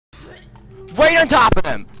Right on top of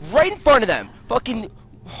them! Right in front of them! Fucking...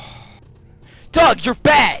 Doug, you're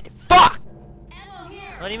bad! Fuck!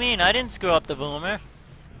 What do you mean? I didn't screw up the boomer.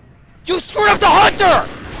 You screwed up the hunter!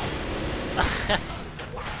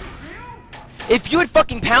 If you had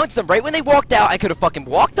fucking pounced them right when they walked out, I could have fucking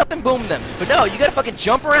walked up and boomed them. But no, you gotta fucking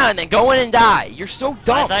jump around and then go in and die. You're so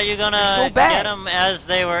dumb. I thought you were gonna so bad. get them as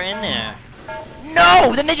they were in there.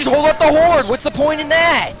 No! Then they just hold off the horde! What's the point in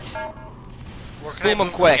that? Boom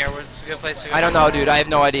them quick. Where's a good place to go? I don't know, dude. I have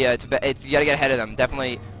no idea. It's you gotta get ahead of them.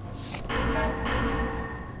 Definitely.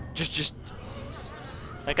 Just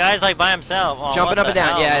The guy's like by himself. Oh, jumping up and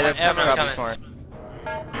down. hell? Yeah, that's Whatever. probably smart.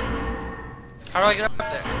 How do I get up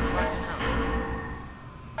there?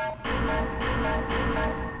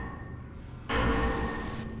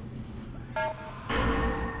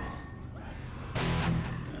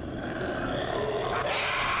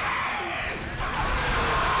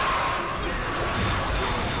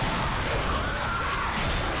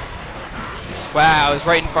 Wow, I was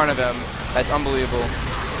right in front of him. That's unbelievable.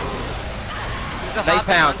 Nice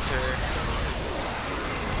pounce.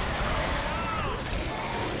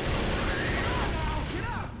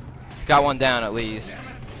 Got one down at least.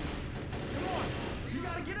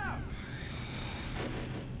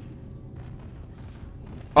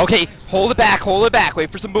 Okay, hold it back, wait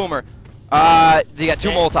for some boomer. They got two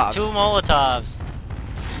Molotovs. Two Molotovs.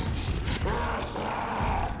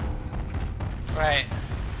 Right.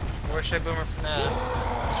 Where should I boomer from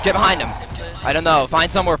now? Get behind him. I don't know.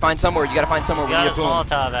 Find somewhere. You gotta find somewhere. He's We got need a his boom.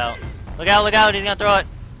 Molotov out. Look out, he's gonna throw it.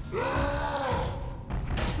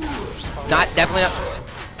 Definitely not.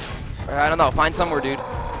 I don't know. Find somewhere, dude.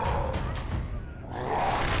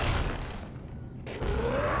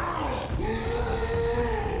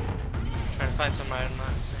 Trying to find somewhere. I'm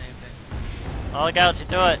not saying anything. Oh, look out, you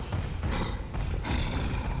do it.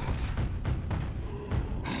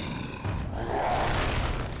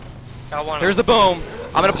 Got one. Here's the boom.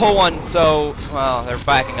 I'm gonna pull one. So, well, they're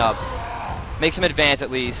backing up. Make some advance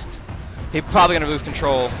at least. He's probably gonna lose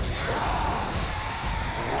control.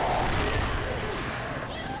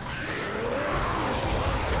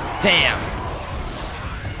 Damn.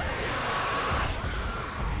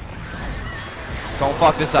 Don't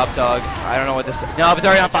fuck this up, Doug. I don't know what this. No, it's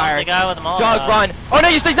already on fire. The guy with the Molotov. Doug, run! Oh no,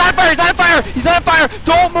 he's not on fire! He's not on fire! He's not on fire!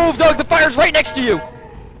 Don't move, Doug! The fire's right next to you!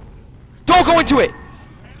 Don't go into it!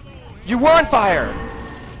 You were on fire!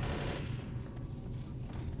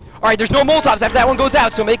 Alright, there's no Molotovs after that one goes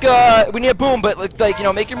out, so make we need a boom, but like, you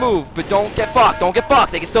know, make your move. But don't get fucked. Don't get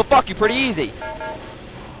fucked. They can still fuck you pretty easy.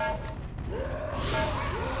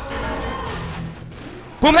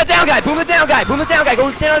 Boom that down guy! Boom the down guy! Boom the down guy!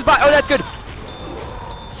 Go stand on his body. Oh, that's good.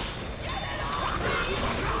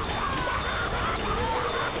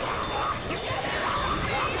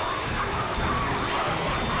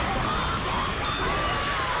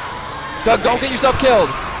 Doug, don't get yourself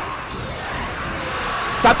killed.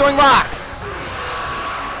 Stop throwing rocks.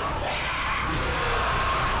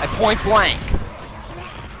 At point blank.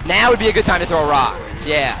 Now would be a good time to throw a rock.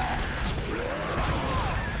 Yeah.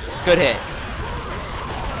 Good hit.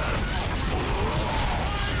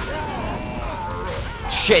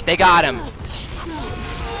 Shit, they got him.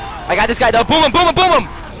 I got this guy though. Boom him, boom him, boom him.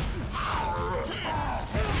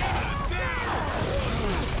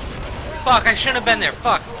 Fuck, I shouldn't have been there.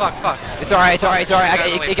 Fuck. It's alright, it's alright, it's alright.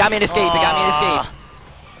 It got me an escape, it got me an escape.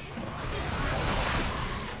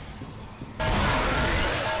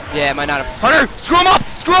 Yeah, it might not have. Hunter, screw him up!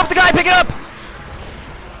 Screw up the guy, pick it up!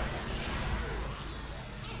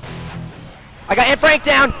 I got Aunt Frank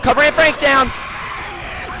down. Cover Aunt Frank down.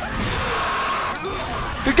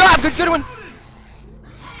 Good job, good one.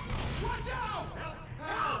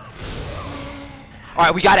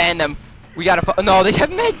 Alright, we gotta end them. We gotta no, they have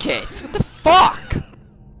med kits. What the fuck?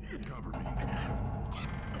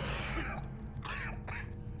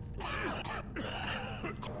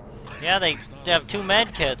 Yeah, they have two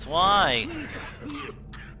med kits. Why?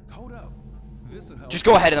 Just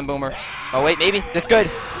go ahead of them, Boomer. Oh wait, maybe. That's good.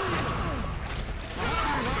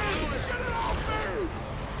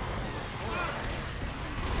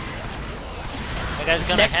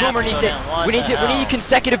 Next boomer needs to. We need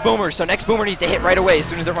consecutive boomers. So next boomer needs to hit right away as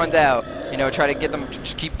soon as it runs out. You know, try to get them.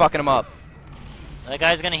 Just keep fucking them up. That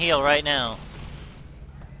guy's gonna heal right now.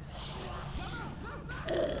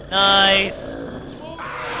 Nice.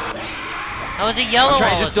 That was a yellow.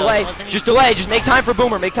 Just delay. Just delay. Just make time for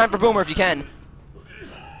boomer. Make time for boomer if you can.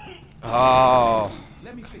 Oh,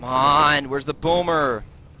 come on. Where's the boomer?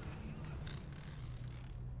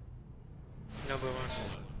 No boomer.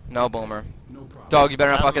 No boomer. Dog, you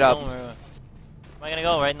better not fuck it up. Am I gonna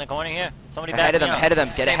go right in the corner here? Somebody Ahead back of them, me up. ahead of them.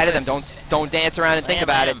 Get Same ahead of them. place. Don't dance around and think I am,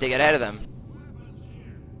 about I it. am. They get ahead of them.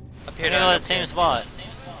 Up I'm here, gonna go Doug, to up the same here. spot.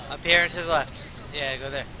 Up here and to the left. Yeah,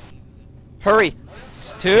 go there. Hurry.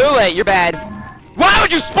 It's too late. You're bad. Why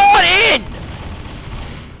would you spawn in?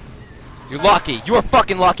 You're lucky. You are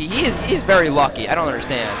fucking lucky. He's very lucky. I don't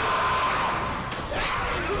understand.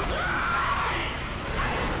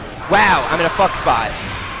 Wow, I'm in a fuck spot.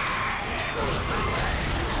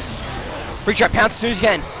 Freak shot, pounce as soon as you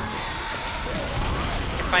can. You're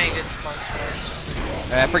finding good spots for it. It's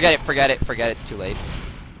just Forget it, forget it, forget it. It's too late.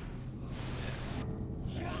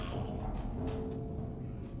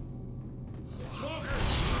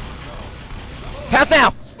 Pounce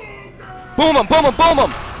now! Boom him, boom him, boom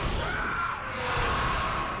him!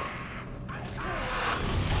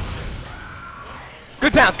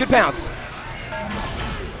 Good pounce, good pounce.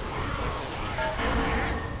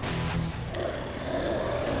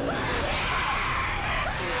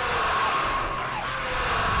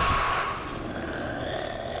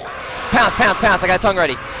 Pounce, pounce, pounce. I got a tongue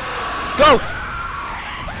ready. Go!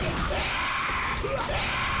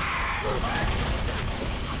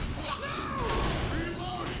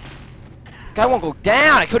 Guy won't go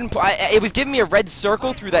down. I couldn't. It was giving me a red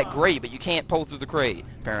circle through that grate, but you can't pull through the crate,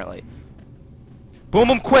 apparently. Boom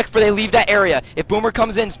them quick before they leave that area. If Boomer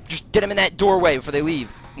comes in, just get him in that doorway before they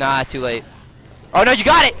leave. Nah, too late. Oh no, you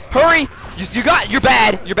got it! Hurry! You got it! You're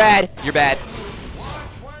bad! You're bad! You're bad.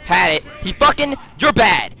 Had it. He fucking. You're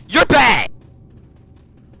bad! You're bad!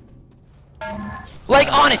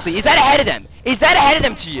 Like, honestly, is that ahead of them? Is that ahead of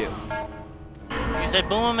them to you? You said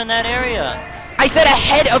boom him in that area. I said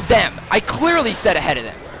ahead of them. I clearly said ahead of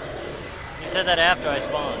them. You said that after I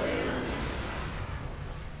spawned.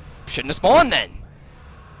 Shouldn't have spawned then.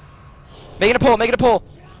 Make it a pull, make it a pull.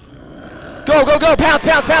 Go, go, go, pounce,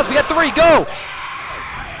 pounce, pounce. We got 3, go.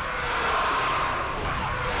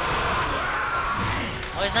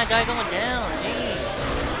 Oh, is that guy going down? Jeez.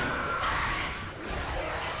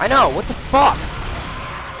 I know, what the fuck?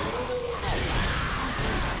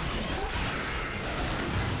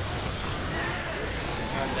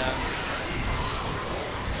 I'm down.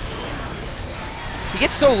 He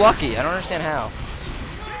gets so lucky, I don't understand how.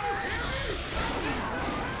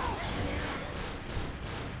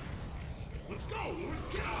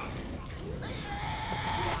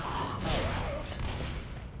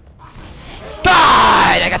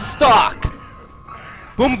 God! I got stuck!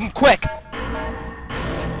 Boom, boom, quick!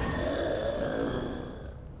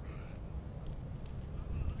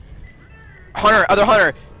 Hunter, other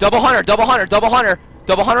hunter, double hunter, double hunter, double hunter,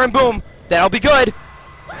 double hunter and boom. That'll be good.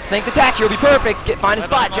 Sync the attack here will be perfect. Find a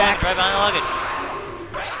spot, Jack. Right behind the luggage.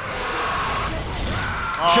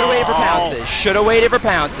 Should have waited for pounces. Should have waited for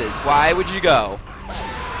pounces. Why would you go?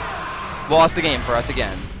 Lost the game for us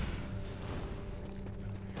again.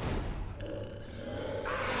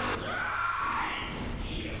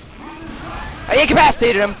 I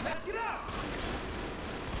incapacitated him.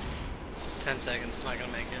 10 seconds, not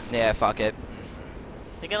gonna make it. Yeah, fuck it.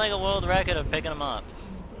 They get like a world record of picking them up.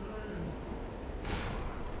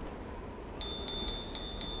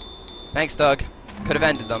 Thanks, Doug. Could have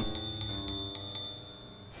ended them.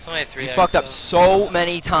 It's only a 3x. You fucked up so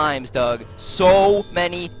many times, Doug. So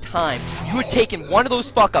many times. You had taken one of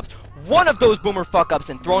those fuck-ups, one of those boomer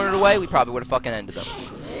fuck-ups, and thrown it away, we probably would have fucking ended them.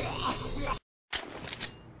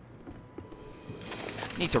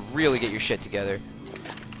 Need to really get your shit together.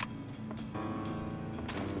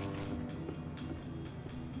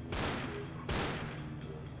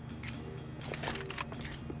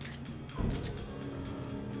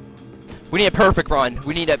 We need a perfect run.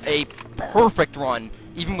 We need a perfect run,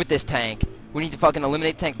 even with this tank. We need to fucking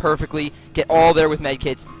eliminate the tank perfectly, get all there with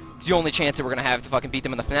medkits. It's the only chance that we're going to have to fucking beat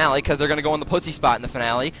them in the finale, because they're going to go in the pussy spot in the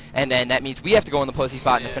finale, and then that means we have to go in the pussy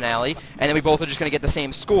spot in the finale, and then we both are just going to get the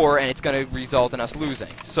same score, and it's going to result in us losing.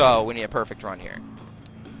 So, we need a perfect run here.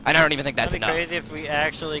 And I don't even think that's It'd be enough. crazy if we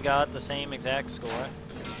actually got the same exact score.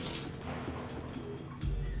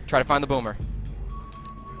 Try to find the boomer.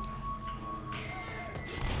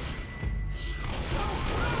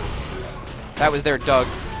 That was their Doug.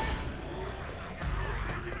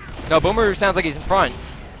 No, Boomer sounds like he's in front.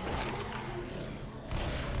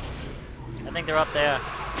 I think they're up there.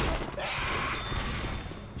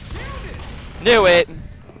 Knew it.